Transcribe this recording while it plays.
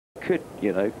could,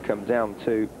 you know, come down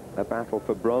to a battle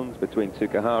for bronze between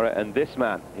Tsukahara and this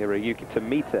man, Hiroyuki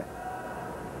Tomita.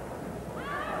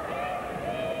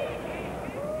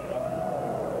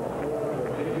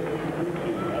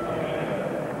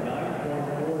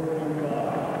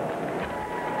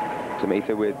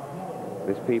 Tomita with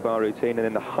this P-bar routine, and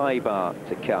then the high bar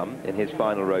to come in his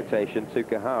final rotation.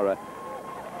 Tsukahara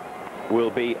will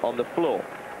be on the floor.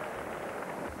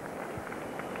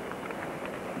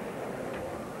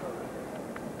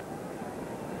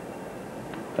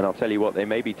 And I'll tell you what, they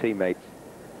may be teammates,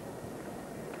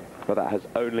 but that has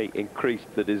only increased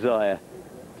the desire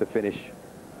to finish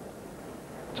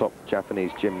top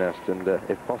Japanese gymnast and,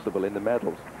 if possible, in the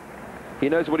medals. He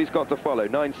knows what he's got to follow.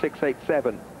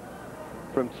 9.687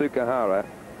 from Tsukahara,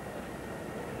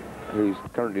 who's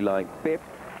currently lying fifth.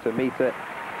 Tomita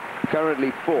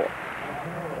currently fourth.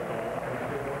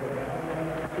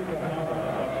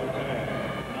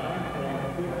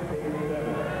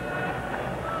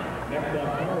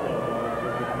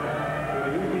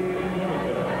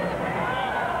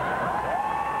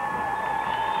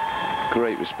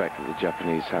 Great respect that the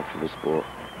Japanese have for the sport.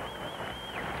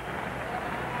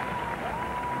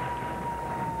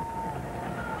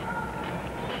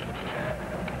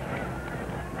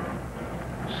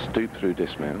 Stoop through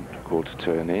dismount, quarter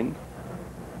turn in,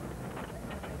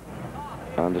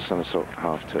 under somersault,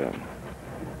 half turn,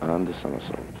 under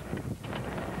somersault,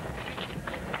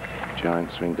 giant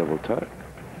swing double toe.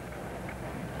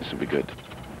 This will be good.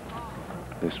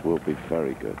 This will be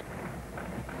very good.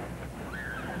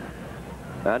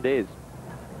 And is.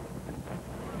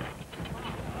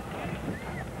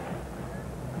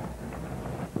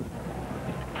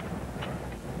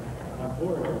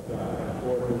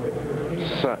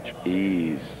 Such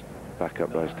ease. Back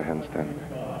up rise to handstand.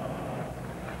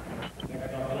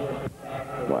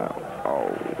 Wow.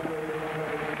 Oh.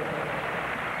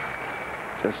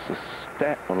 Just a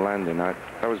step on landing. That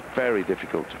was very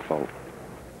difficult to fault.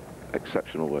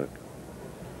 Exceptional work.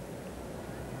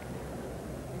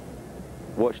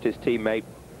 Watched his teammate,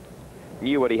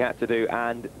 knew what he had to do,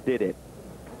 and did it.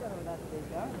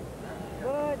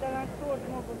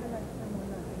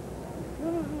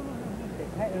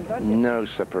 No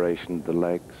separation of the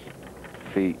legs,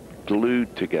 feet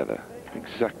glued together,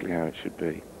 exactly how it should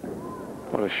be.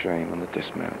 What a shame on the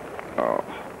dismount. Oh,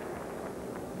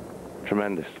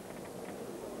 tremendous.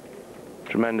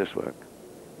 Tremendous work.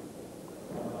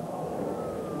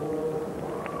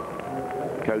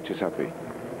 Coach is happy.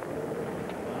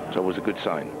 It's always a good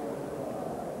sign.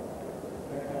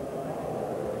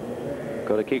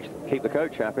 Got to keep the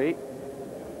coach happy,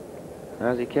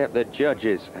 as he kept the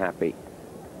judges happy.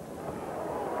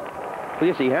 Well,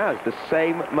 yes, he has. The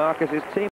same mark as his team.